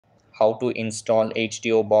how to install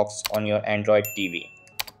HDO box on your Android TV.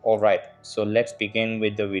 Alright, so let's begin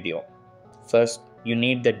with the video. First, you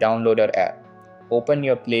need the downloader app. Open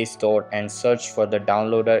your Play Store and search for the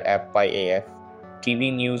downloader app by AF.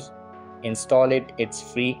 TV News. Install it, it's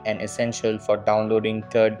free and essential for downloading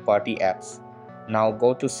third-party apps. Now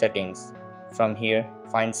go to Settings. From here,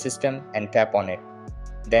 find System and tap on it.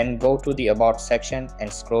 Then go to the About section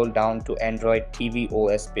and scroll down to Android TV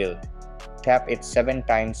OS build. Tap it 7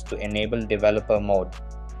 times to enable developer mode.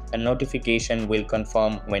 A notification will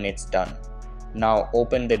confirm when it's done. Now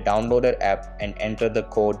open the downloader app and enter the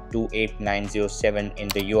code 28907 in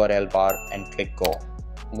the URL bar and click go.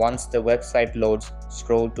 Once the website loads,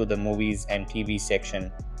 scroll to the Movies and TV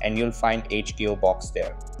section and you'll find HDO box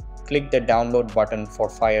there. Click the download button for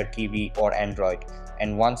Fire TV or Android,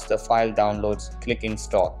 and once the file downloads, click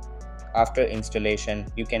install. After installation,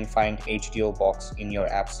 you can find HDO box in your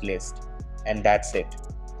apps list. And that's it.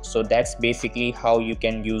 So that's basically how you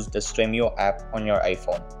can use the Stremio app on your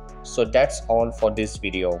iPhone. So that's all for this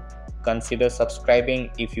video. Consider subscribing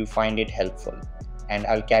if you find it helpful, and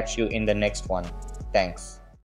I'll catch you in the next one. Thanks.